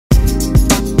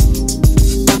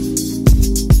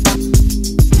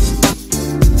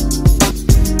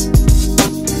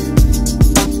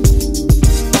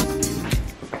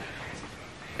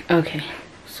Okay,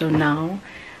 so now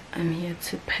I'm here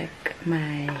to pack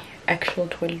my actual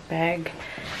toilet bag,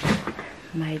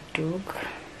 my dog.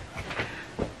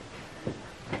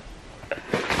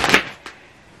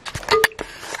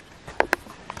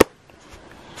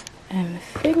 I'm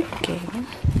thinking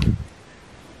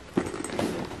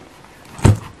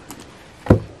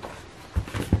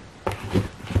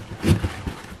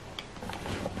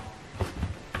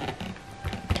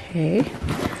okay,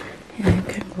 and you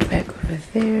can go back over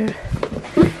there,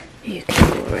 you can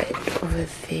go right over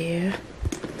there.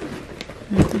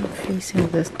 I'm facing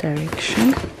this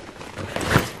direction.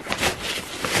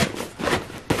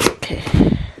 Okay,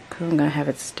 because I'm gonna have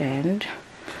it stand,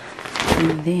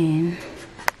 and then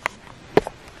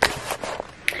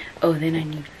oh, then I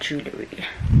need jewelry.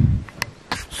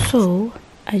 So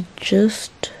I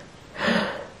just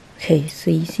okay,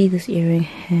 so you see this earring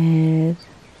has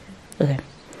okay,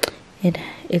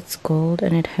 it's gold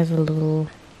and it has a little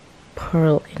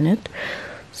pearl in it.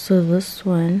 So this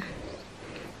one,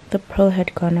 the pearl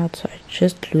had gone out, so I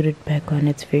just glued it back on.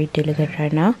 It's very delicate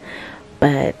right now,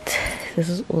 but this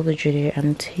is all the jewelry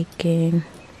I'm taking.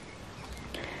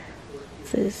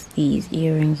 There's these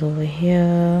earrings over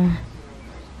here,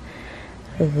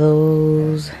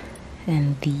 those,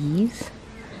 and these.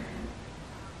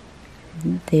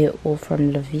 They're all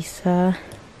from Lovisa.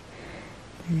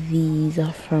 These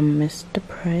are from Mr.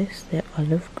 Price. They're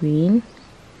olive green.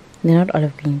 They're not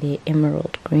olive green, they're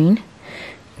emerald green.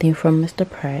 They're from Mr.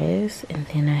 Price. And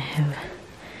then I have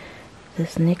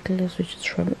this necklace, which is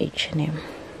from H&M.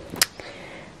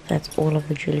 That's all of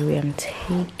the jewelry I'm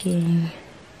taking.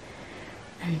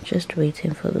 I'm just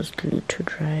waiting for this glue to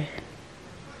dry.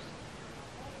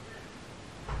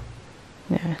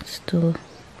 Yeah, it still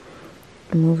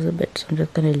moves a bit, so I'm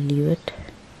just gonna leave it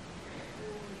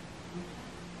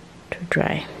to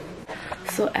dry.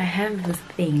 So I have this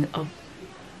thing of,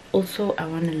 also I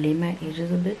want to lay my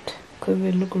edges a bit because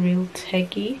they look real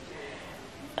tacky.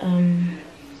 So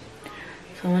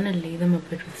I want to lay them a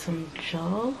bit with some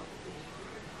gel.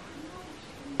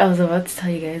 I was about to tell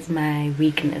you guys my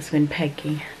weakness when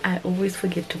packing. I always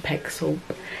forget to pack soap,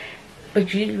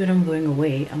 but usually when I'm going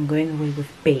away with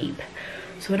Babe.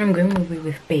 So when I'm going away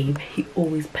with Babe, he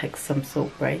always packs some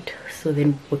soap, right? So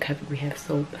then we have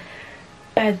soap.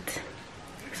 But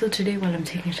so today while I'm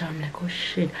taking a shower, I'm like, oh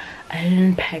shit, I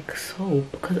didn't pack soap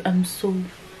because I'm so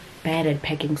bad at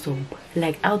packing soap.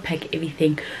 Like, I'll pack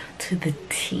everything to the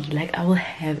T. Like, I will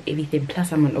have everything.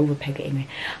 Plus I'm an overpacker anyway.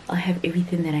 I'll have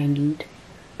everything that I need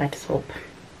but soap.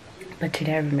 But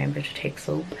today I remembered to take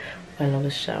soap while I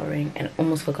was showering and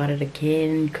almost forgot it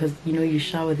again, because you know, you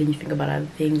shower, then you think about other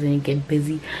things and you get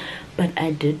busy. But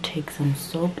I did take some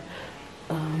soap.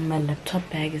 My laptop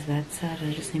bag is that side.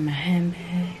 I just need my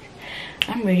handbag.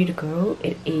 I'm ready to go.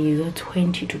 It is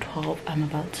 20 to 12. I'm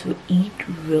about to eat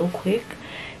real quick,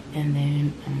 and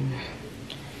then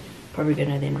probably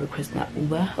gonna then request my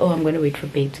Uber. Oh, I'm gonna wait for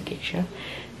Babe to get here,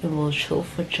 and we'll chill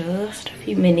for just a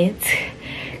few minutes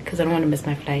because I don't want to miss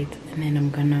my flight. And then I'm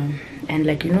gonna, and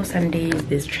like, you know, Sundays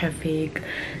there's traffic,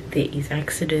 there is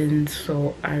accidents,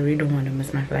 so I really don't want to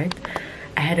miss my flight.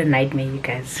 I had a nightmare, you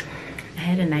guys. I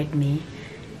had a nightmare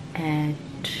at,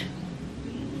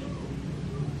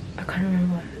 I can't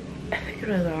remember, I think it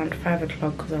was around 5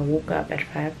 o'clock because I woke up at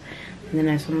 5 and then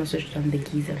I saw switched on the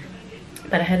geyser.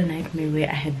 But I had a nightmare where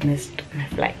I had missed my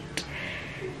flight.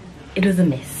 It was a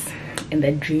mess in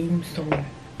that dream, so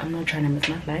I'm not trying to miss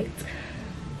my flight.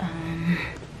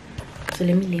 So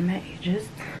let me lay my edges.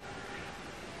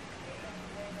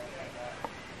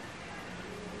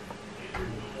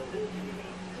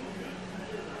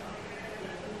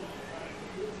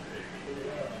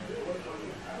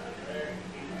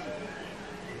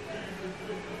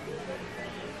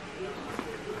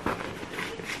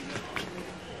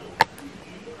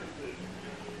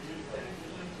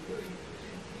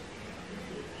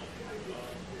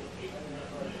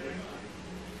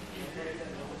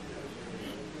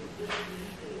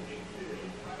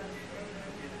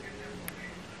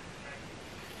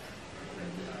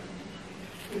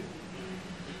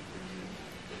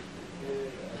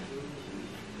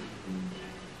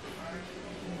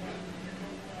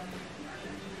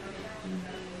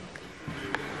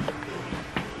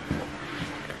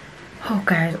 Oh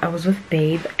guys, I was with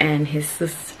Babe and his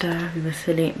sister. We were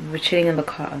chilling in the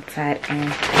car outside,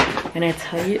 and when I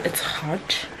tell you it's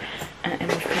hot, I am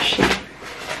officially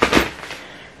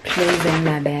closing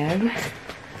my bag.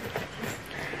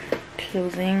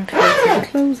 Closing.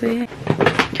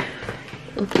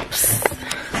 Oops.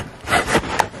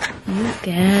 You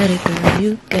got it, girl,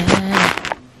 you got it.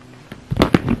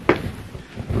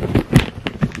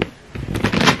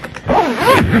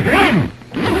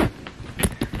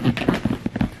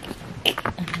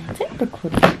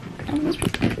 recording.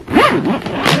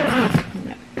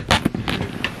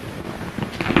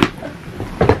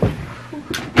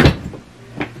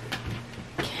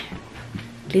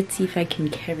 Let's see if I can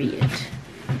carry it.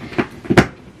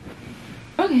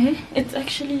 Okay, it's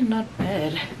actually not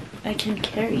bad. I can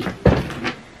carry.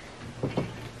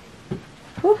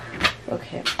 Whew.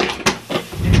 Okay.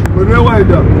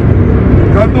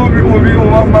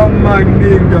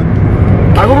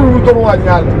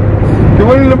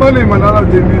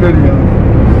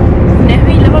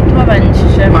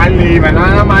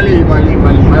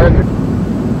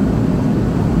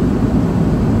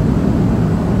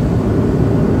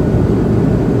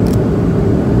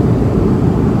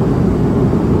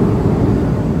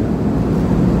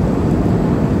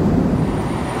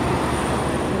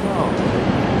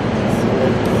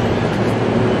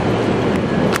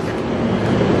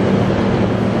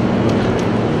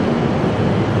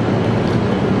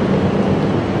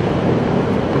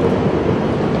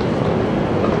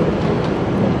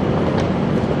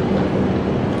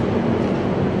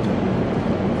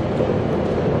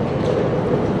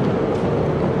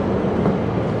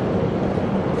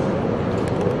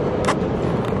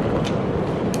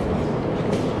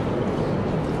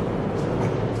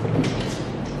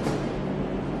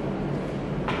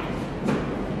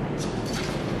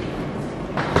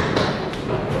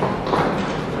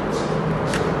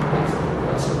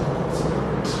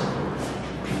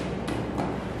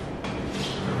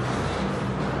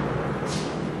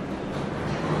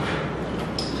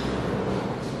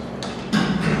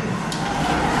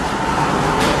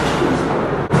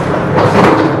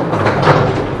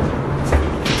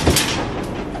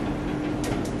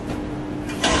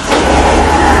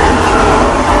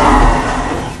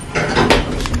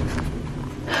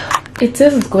 It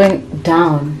says it's going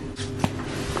down.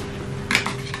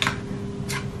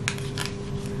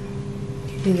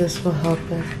 Maybe this will help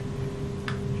us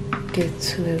get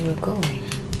to where we're going.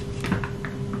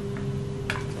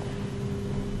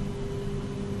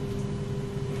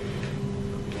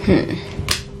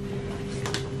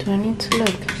 Do I need to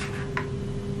look?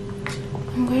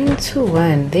 I'm going to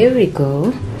one. There we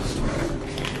go.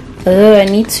 Oh, I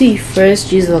need to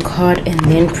first use the card and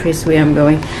then press where I'm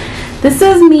going. This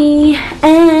is me.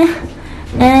 I'm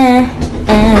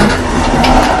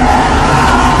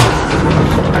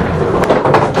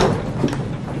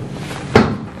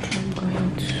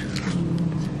going to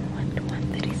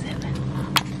 137.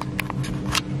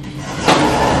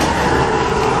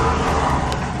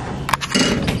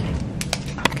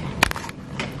 Okay.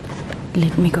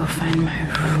 Let me go find my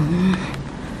room.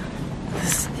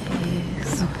 This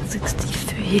is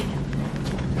 163.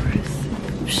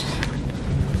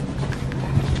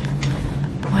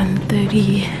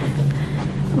 130.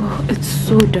 Oh, it's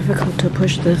so difficult to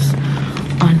push this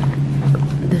on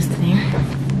this thing.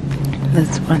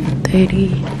 That's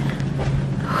 130.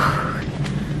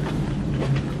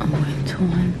 I'm going to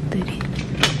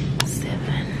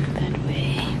 137 that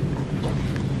way.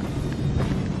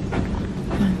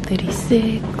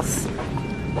 136.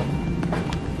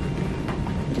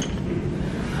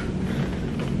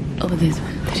 Oh, there's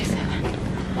 137.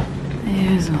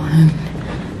 There's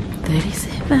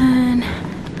 137.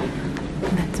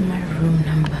 That's my room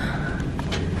number.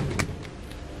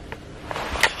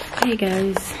 Hey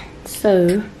guys,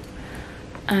 so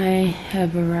I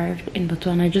have arrived in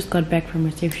Botswana. I just got back from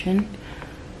reception.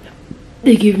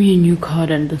 They gave me a new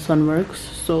card and this one works,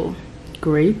 so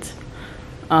great.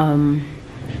 I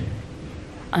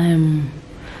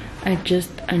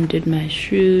just undid my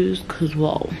shoes because,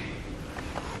 well,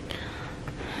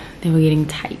 they were getting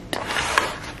tight.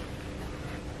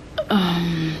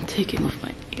 Taking off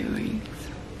my earrings.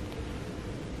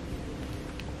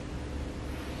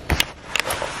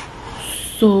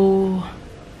 So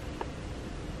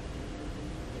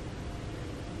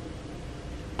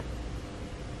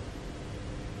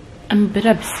I'm a bit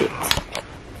upset.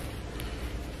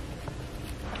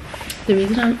 The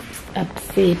reason I'm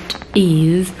upset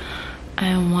is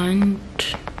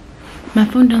my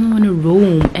phone doesn't want to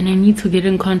roam and I need to get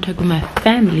in contact with my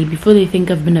family before they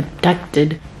think I've been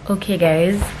abducted. Okay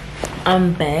guys,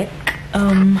 I'm back.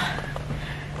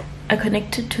 I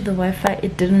connected to the Wi-Fi.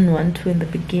 It didn't want to in the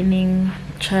beginning.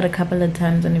 Tried a couple of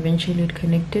times and eventually it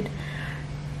connected.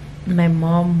 My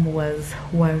mom was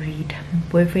worried. My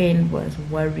boyfriend was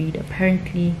worried.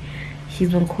 Apparently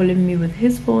he's been calling me with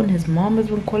his phone. His mom has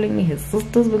been calling me. His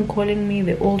sister's been calling me.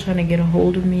 They're all trying to get a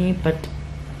hold of me, but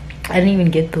I didn't even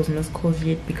get those missed calls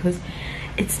yet because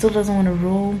it still doesn't want to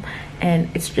roam, and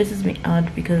it stresses me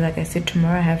out because, like I said,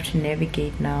 tomorrow I have to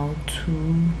navigate now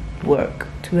to work,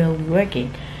 to where I'll be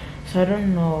working. So I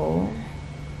don't know.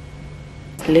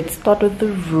 let's start with the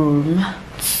room.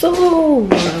 So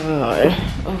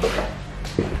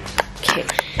okay,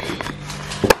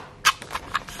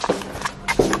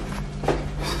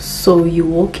 so you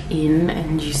walk in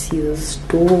and you see this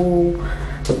door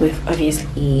with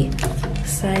obviously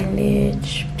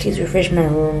signage, please refresh my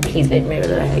room, please let me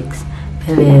relax.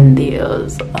 And then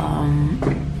there's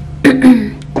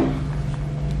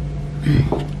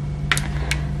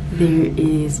there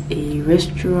is a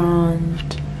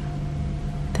restaurant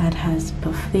that has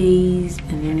buffets,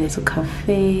 and then there's a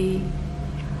cafe,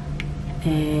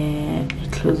 and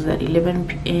it closes at 11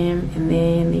 p.m. and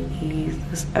then there is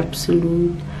this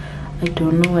absolute, I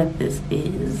don't know what this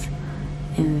is,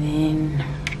 and then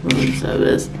room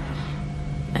service.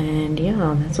 And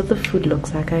yeah, that's what the food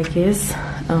looks like, I guess.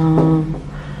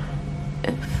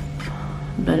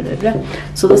 Blah, blah, blah.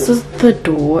 So this is the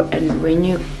door, and when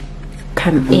you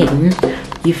come in,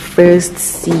 you first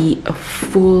see a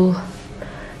full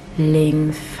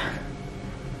length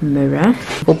mirror,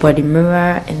 full body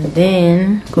mirror, and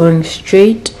then going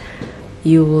straight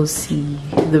you will see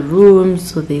the room.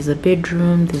 So there's a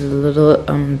bedroom, there's a little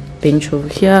bench over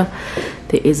here,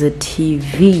 there is a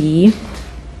TV,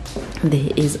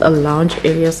 there is a lounge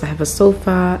area, so I have a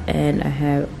sofa and I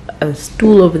have a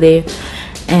stool over there,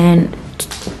 and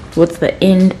towards the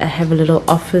end I have a little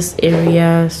office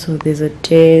area, so there's a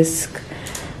desk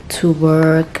to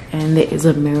work, and there is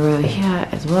a mirror here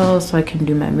as well, so I can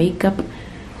do my makeup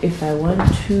if I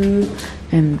want to.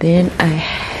 And then I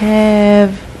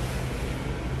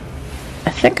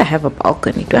think I have a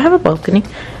balcony. Do I have a balcony,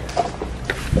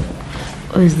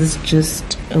 or is this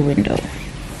just a window?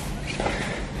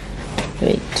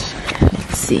 Wait,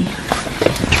 let's see,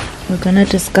 we're gonna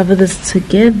discover this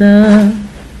together.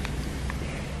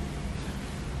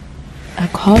 I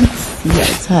can't see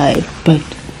outside, but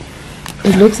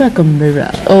it looks like a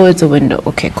mirror. Oh, it's a window.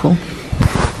 Okay, cool.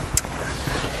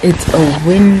 It's a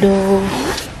window.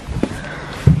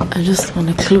 I just want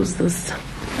to close this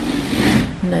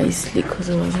nicely because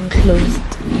it wasn't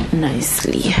closed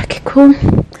nicely. Okay, cool.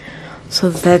 So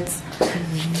that's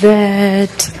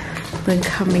that. Then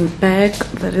coming back,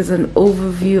 that is an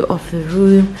overview of the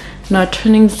room. Now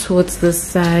turning towards this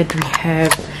side, we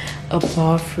have a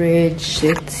bar fridge.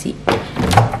 Let's see,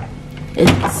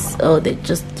 it's, oh, they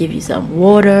just give you some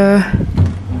water.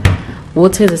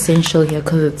 Water is essential here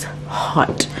because it's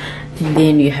hot. And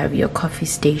then you have your coffee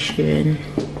station,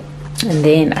 and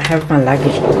then I have my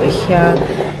luggage over here,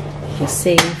 your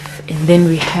safe, and then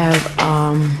we have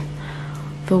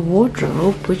the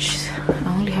wardrobe, which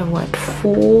I only have what,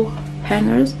 4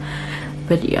 hangers,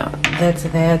 but yeah, that's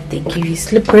that. They give you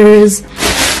slippers,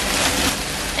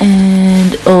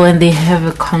 and oh, and they have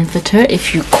a comforter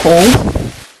if you call,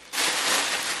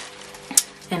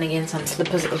 and again some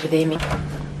slippers over there.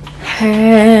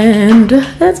 And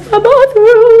that's my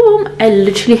bathroom. I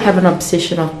literally have an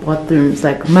obsession of bathrooms.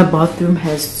 Like, my bathroom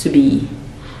has to be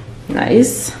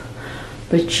nice.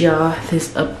 But yeah,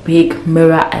 there's a big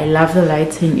mirror. I love the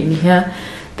lighting in here.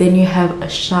 Then you have a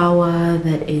shower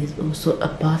that is also a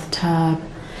bathtub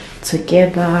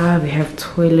together. We have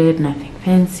toilet, nothing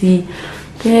fancy.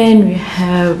 Then we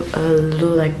have a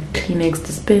little like Kleenex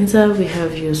dispenser. We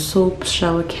have your soap,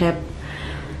 shower cap,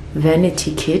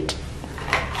 vanity kit,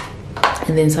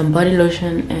 and then some body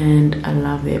lotion, and I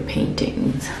love their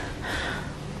paintings.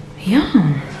 Yeah,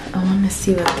 I want to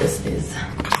see what this is.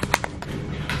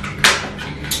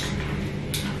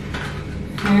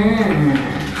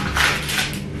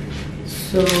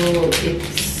 So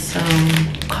it's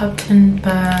cotton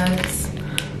buds,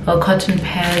 or cotton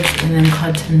pads, and then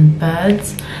cotton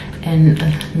buds, and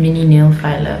a mini nail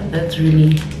filer. That's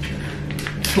really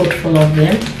thoughtful of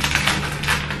them.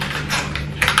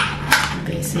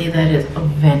 They say that is a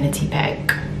vanity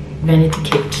pack, vanity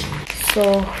kit.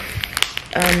 So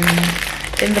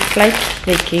in the flight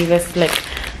they gave us like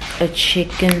a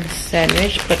chicken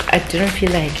sandwich, but I didn't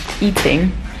feel like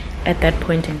eating at that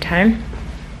point in time.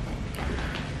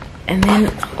 And then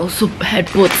I also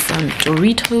had bought some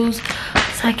Doritos,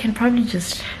 so I can probably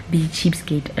just be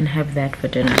cheapskate and have that for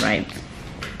dinner, right?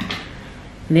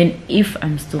 And then if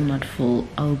I'm still not full,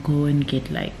 I'll go and get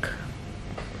like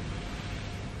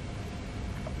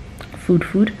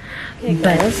food. Hey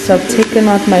guys, so I've taken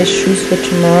out my shoes for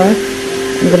tomorrow.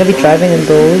 I'm gonna be driving in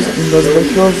those, and those are the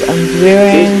heels I'm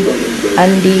wearing,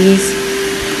 undies.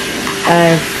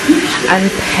 I've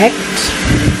unpacked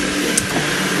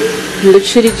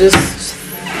literally just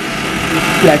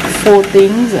like 4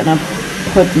 things, and I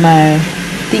put my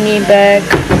thingy back.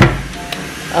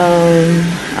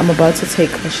 I'm about to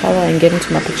take a shower and get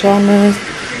into my pajamas.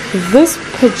 This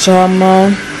pajama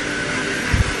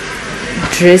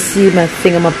dressy, my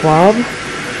thingamabob,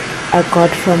 I got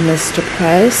from Mr.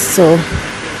 Price. So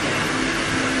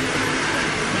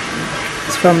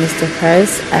it's from Mr.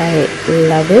 Price. I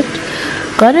love it.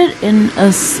 Got it in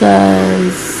a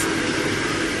size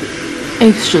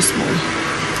extra small.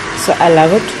 So I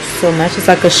love it so much. It's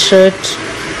like a shirt,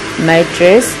 night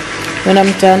dress. When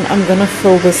I'm done, I'm gonna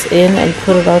fill this in and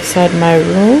put it outside my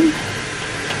room.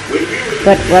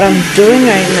 But what I'm doing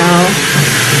right now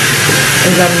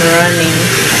is I'm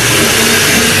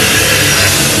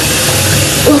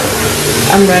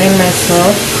running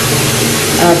myself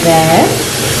a bath.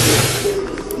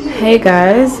 Hey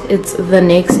guys, it's the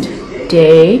next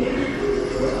day.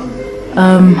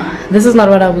 This is not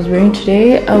what I was wearing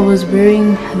today. I was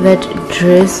wearing that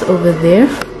dress over there.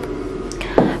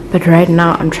 But right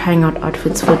now I'm trying out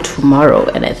outfits for tomorrow,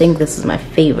 and I think this is my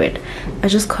favorite. I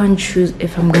just can't choose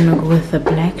if I'm gonna go with the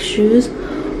black shoes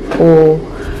or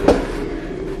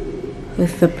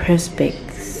with the Perspex.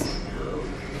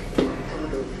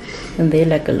 And they're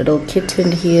like a little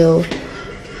kitten heel.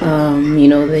 You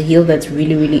know, the heel that's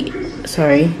really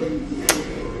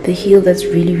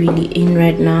in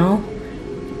right now,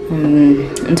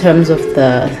 in terms of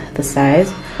the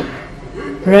size,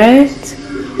 right?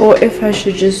 Or if I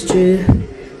should just do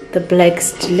the black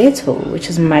stiletto, which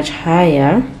is much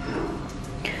higher.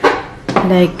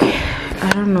 Like,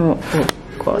 I don't know. Oh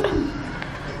god,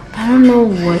 I don't know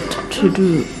what to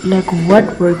do. Like,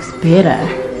 what works better?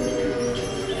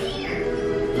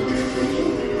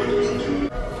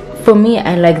 For me,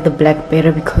 I like the black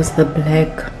better because the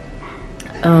black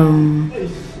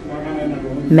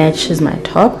matches my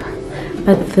top.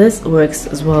 But this works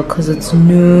as well because it's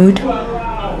nude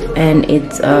and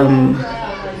it's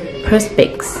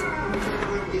Perspex,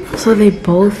 so they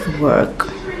both work.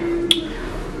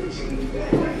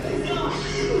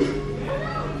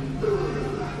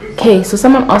 Okay, so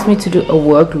someone asked me to do a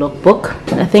work lookbook.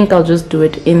 I think I'll just do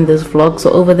it in this vlog,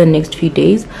 so over the next few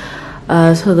days.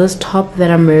 So this top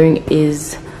that I'm wearing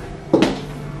this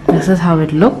is how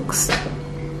it looks.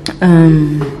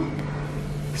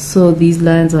 So these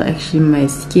lines are actually my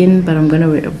skin, but I'm gonna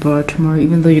wear a bra tomorrow.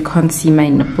 Even though you can't see my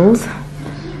nipples,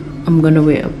 I'm gonna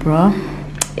wear a bra.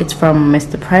 It's from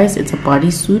Mr. Price. It's a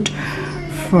bodysuit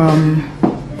from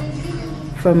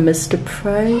Mr.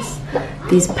 Price.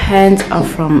 These pants are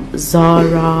from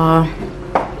Zara.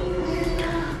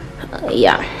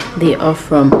 Yeah, they are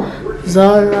from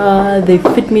Zara. They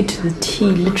fit me to the T.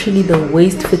 Literally, the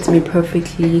waist fits me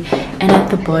perfectly, and at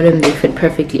the bottom they fit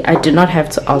perfectly. I did not have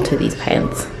to alter these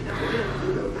pants.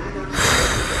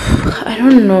 I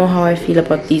don't know how I feel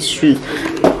about these shoes.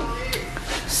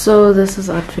 So this is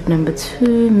outfit number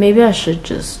 2. Maybe I should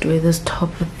just wear this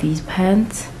top with these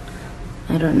pants.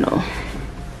 I don't know.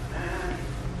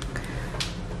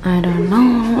 I don't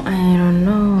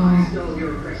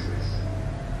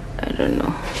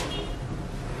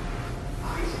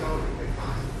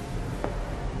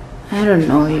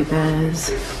know, you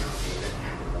guys.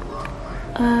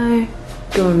 I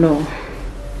don't know.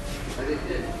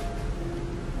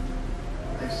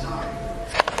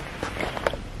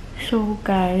 So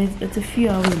guys, it's a few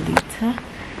hours later.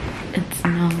 It's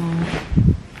now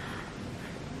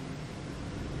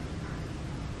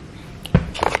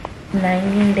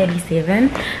 19:37.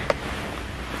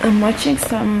 I'm watching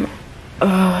some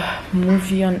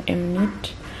movie on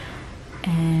Mnet,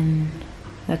 and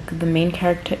like the main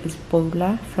character is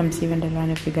Bola from Seven Delan,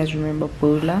 if you guys remember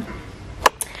Bola.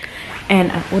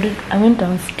 And I went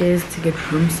downstairs to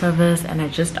get room service, and I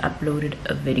just uploaded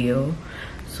a video.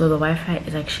 So the Wi-Fi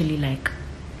is actually like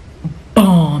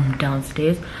bomb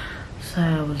downstairs. So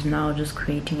I was now just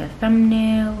creating a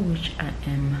thumbnail, which I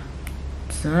am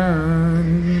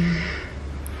done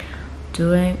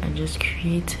doing. I just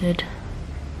created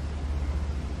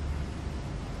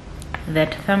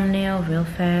that thumbnail real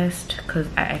fast because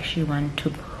I actually want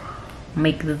to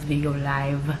make this video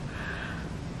live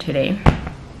today.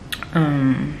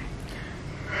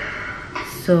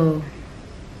 So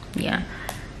yeah,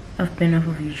 I've been off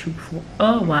of YouTube for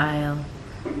a while.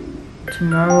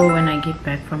 Tomorrow when I get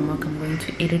back from work, I'm going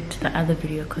to edit the other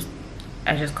video because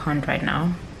I just can't right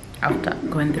now after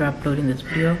going through uploading this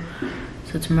video.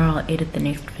 So tomorrow I'll edit the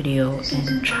next video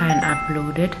and try and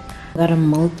upload it. I got a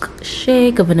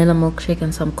milkshake, a vanilla milkshake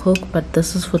and some Coke, but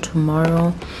this is for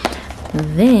tomorrow.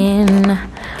 Then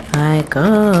I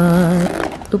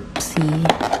got, oopsie,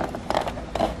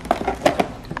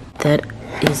 that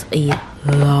is a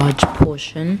large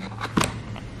portion.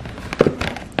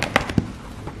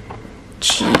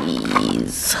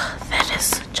 Jeez, that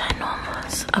is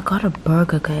ginormous. I got a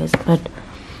burger, guys, but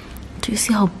do you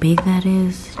see how big that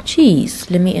is? Jeez,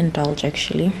 let me indulge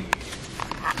actually.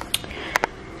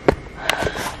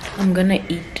 I'm gonna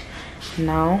eat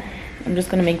now I'm just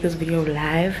gonna make this video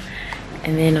live,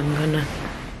 and then I'm gonna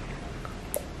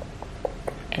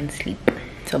sleep.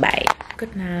 So bye,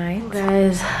 good night.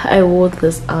 Guys, I wore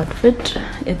this outfit.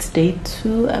 It's day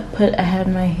 2. I had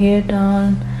my hair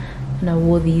down and I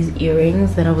wore these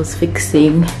earrings that I was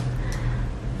fixing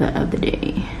the other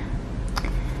day.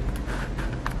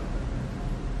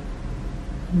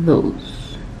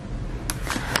 Those.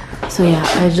 So yeah,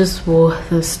 I just wore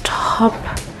this top.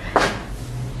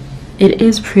 It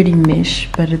is pretty mesh,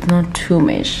 but it's not too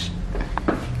mesh.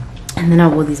 And then I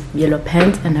wore these yellow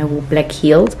pants and I wore black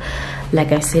heels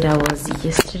like I said I was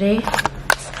yesterday.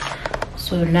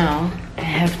 So now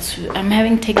I'm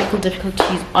having technical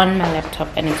difficulties on my laptop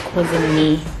and it's causing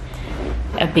me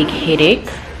a big headache.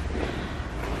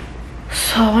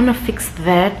 So I want to fix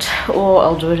that, or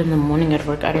I'll do it in the morning at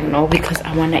work, I don't know, because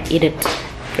I want to edit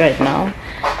right now.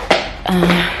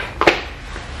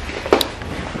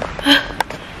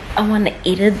 I want to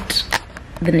edit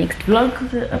the next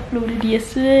vlog that I uploaded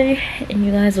yesterday, and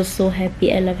you guys are so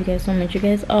happy. I love you guys so much. You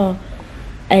guys are,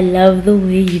 I love the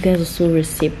way you guys are so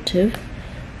receptive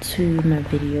to my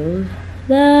videos.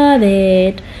 Love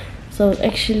it. So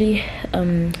actually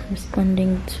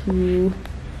responding to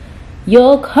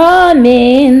your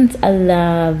comments, I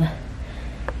love,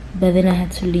 but then I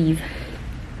had to leave,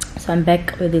 so I'm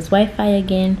back with this Wi-Fi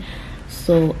again.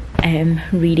 So I am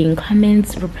reading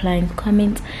comments, replying to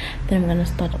comments, then I'm gonna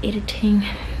start editing.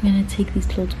 I'm gonna take these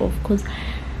clothes off because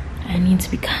I need to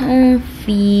be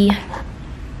comfy.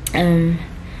 Then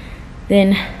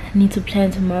I need to plan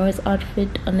tomorrow's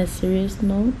outfit on a serious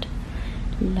note,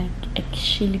 like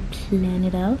actually plan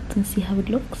it out and see how it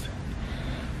looks.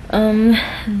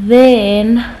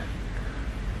 Then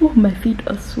oh, my feet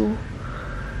are so,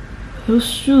 those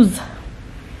shoes.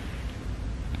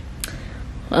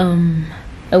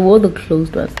 I wore the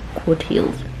closed ones, court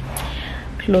heels,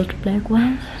 closed black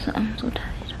ones. So I'm so tired.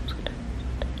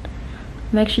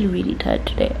 I'm actually really tired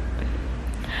today,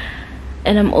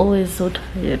 and I'm always so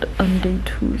tired on day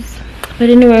 2s. But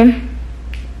anyway,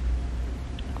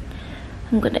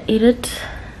 I'm gonna edit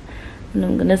and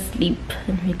I'm gonna sleep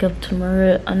and wake up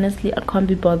tomorrow. Honestly, I can't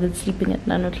be bothered sleeping at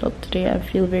 9 o'clock today. I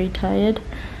feel very tired.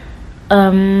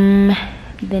 Then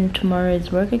tomorrow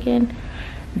is work again.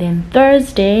 Then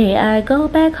Thursday I go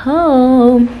back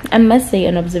home. I must say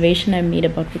an observation I made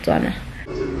about Botswana.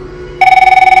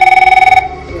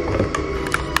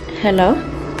 Hello.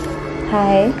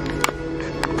 Hi.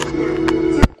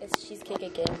 It's cheesecake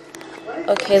again.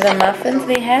 Okay, the muffins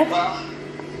they have.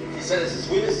 He said it's the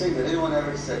sweetest thing that anyone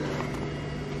ever said.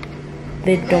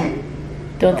 They don't.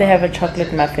 Don't they have a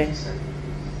chocolate muffin?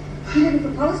 You never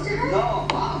proposed to her? No,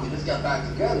 Mom, we just got back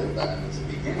together, but it's a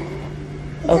beginning.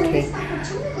 Okay.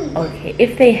 Okay.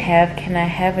 If they have, can I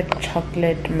have a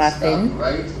chocolate muffin?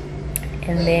 Right?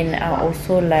 And then I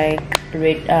also like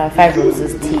red 5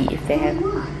 roses tea if they have.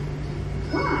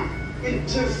 What?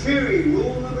 Interfering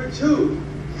rule number 2.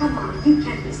 Come on, you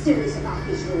can't be serious about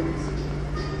these rules.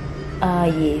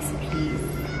 Yes,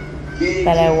 please.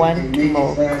 But I want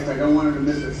more. Fast. I don't want her to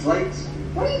miss her flights.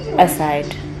 What are you doing?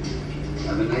 Aside.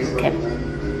 Have a nice Okay. day.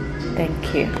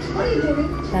 Thank you. What are you doing?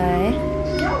 Bye.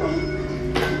 Joey?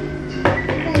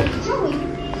 Hey, Joey?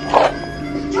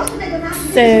 Joey, they're gonna ask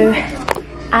you So to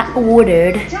I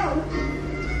ordered Joe,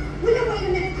 will you wait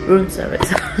a minute? room service.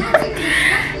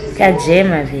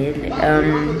 Kajema vile.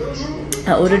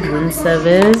 I ordered room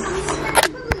service.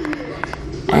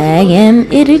 I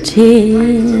am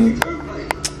irritated.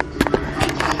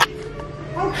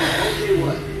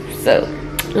 So,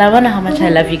 I wonder how much I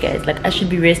love you guys. Like, I should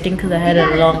be resting because I had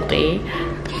a long day,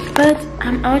 but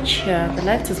I'm out here. The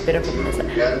light is better from this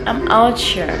side. I'm out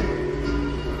here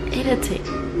editing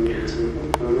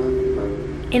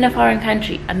in a foreign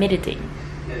country. I'm editing.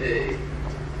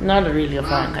 Not really a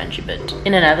foreign country, but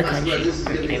in another country.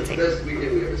 I'm editing. Best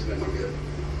weekend we ever spent together.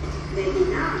 Maybe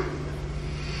not.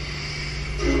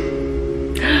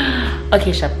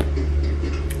 Okay, shut.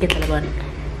 Get the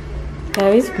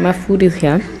guys, my food is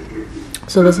here.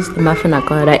 So this is the muffin I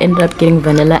got. I ended up getting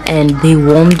vanilla and they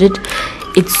warmed it.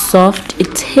 It's soft.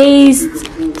 It tastes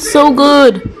so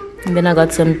good. And then I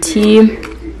got some tea.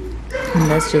 And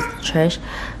that's just trash.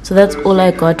 So that's all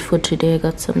I got for today. I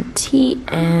got some tea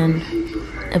and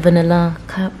a vanilla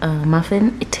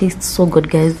muffin. It tastes so good,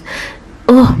 guys.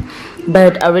 Oh,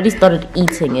 but I already started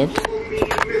eating it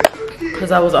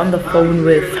because I was on the phone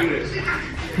with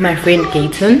my friend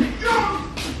Gayton.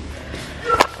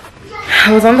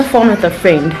 I was on the phone with a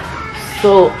friend,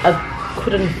 so I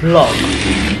couldn't vlog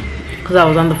because I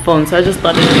was on the phone. So I just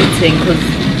started eating because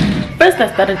first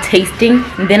I started tasting,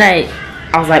 and then I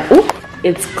was like, oh,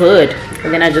 it's good.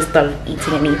 And then I just started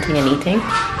eating and eating and eating.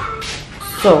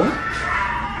 So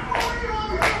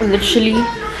literally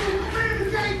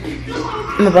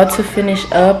I'm about to finish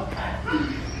up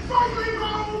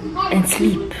and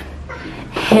sleep.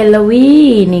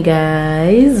 Halloween,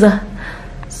 guys.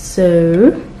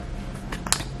 So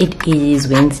it is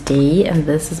Wednesday and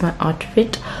this is my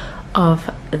outfit of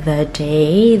the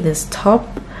day. This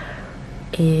top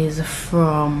is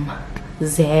from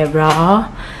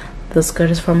Zara. The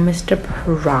skirt is from Mr.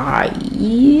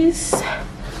 Price.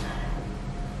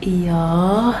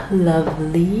 Yeah,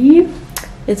 lovely.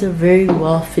 It's a very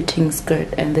well-fitting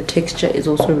skirt and the texture is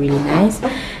also really nice.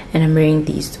 And I'm wearing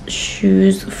these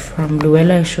shoes from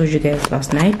Luella. I showed you guys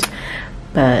last night,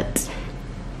 but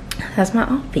that's my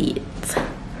outfit.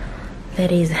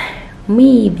 That is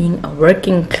me being a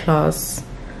working class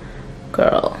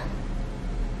girl.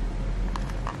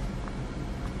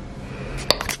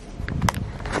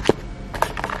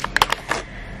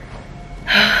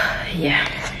 Yeah,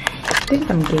 I think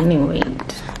I'm gaining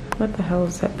weight. What the hell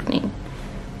is happening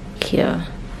here?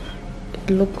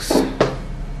 I look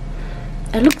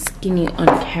skinny on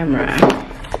camera,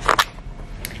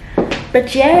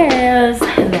 but yes,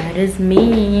 that is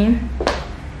me.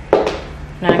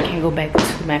 Now I can go back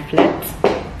to my flat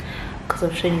because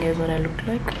I'm showing you guys what I look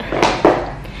like.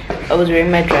 I was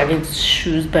wearing my driving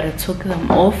shoes, but I took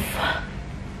them off.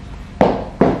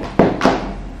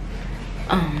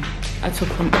 I took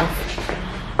them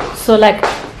off. So like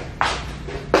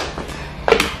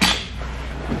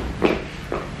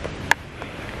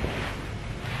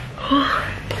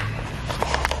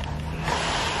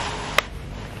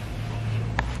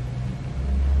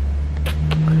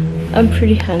I'm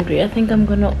pretty hungry. I think I'm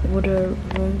gonna order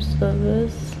room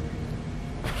service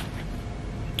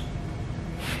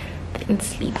and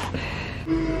sleep.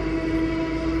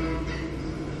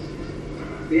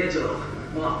 D'Angelo,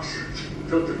 Mox,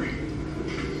 talk to me.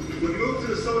 We moved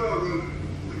to the soda room.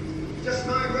 Just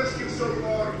my rescue so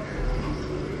far.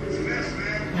 It's a mess,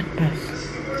 man. What mess? This is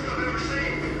the worst I've ever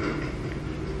seen.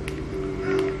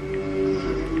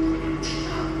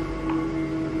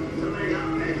 Somebody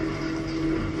help me.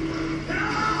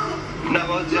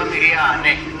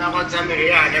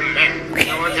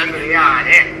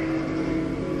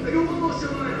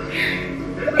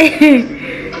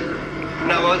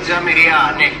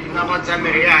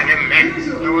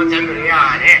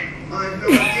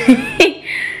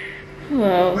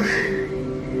 Wow.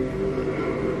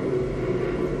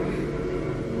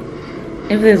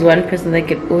 If there's one person that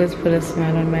could always put a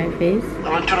smile on my face,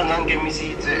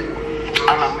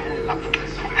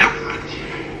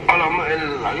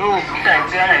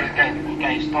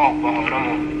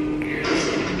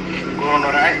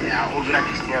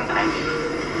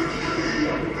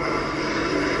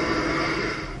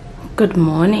 good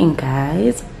morning,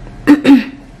 guys.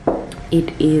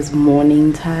 It is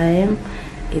morning time.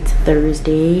 It's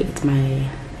Thursday. It's my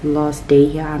last day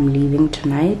here. I'm leaving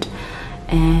tonight,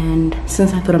 and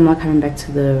since I thought I'm not coming back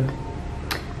to the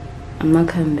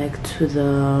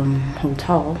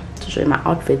hotel to show you my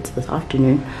outfits this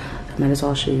afternoon, I might as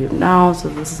well show you now. So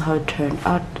this is how it turned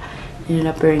out. I ended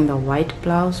up wearing the white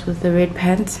blouse with the red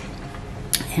pants,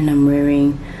 and I'm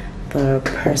wearing the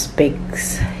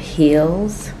Perspex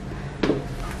heels.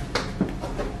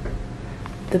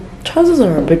 The trousers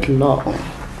are a bit long.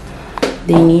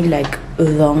 They need like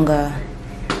longer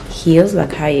heels,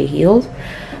 like higher heels,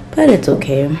 but it's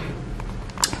okay.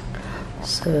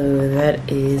 So that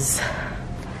is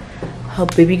how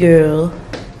baby girl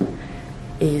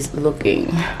is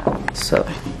looking. So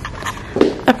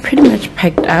I pretty much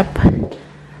packed up.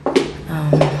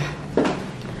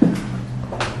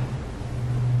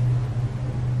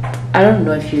 I don't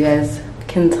know if you guys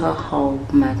can tell how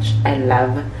much I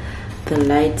love the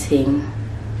lighting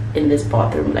in this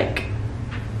bathroom. Like,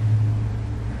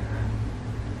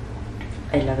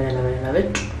 I love it, I love it, I love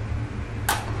it.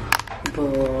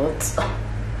 But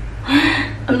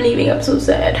I'm leaving. I'm so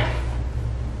sad,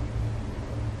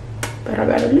 but I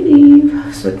gotta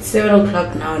leave. So it's 7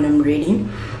 o'clock now and I'm ready.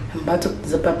 I'm about to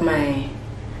zip up my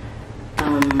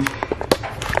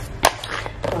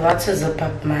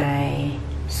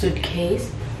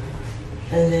suitcase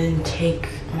and then take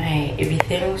my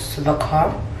everything to the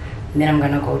car, and then I'm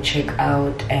gonna go check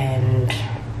out and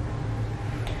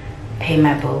pay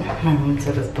my bill, my room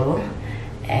service bill,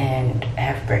 and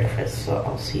have breakfast. So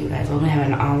I'll see you guys. I only have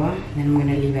an hour, then I'm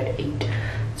gonna leave at 8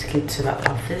 to get to the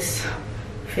office,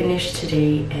 finish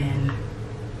today, and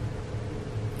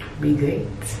be great.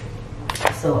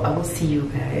 So I will see you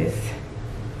guys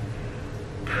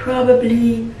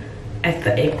probably at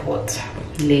the airport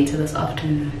later this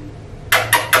afternoon.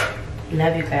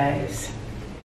 Love you guys.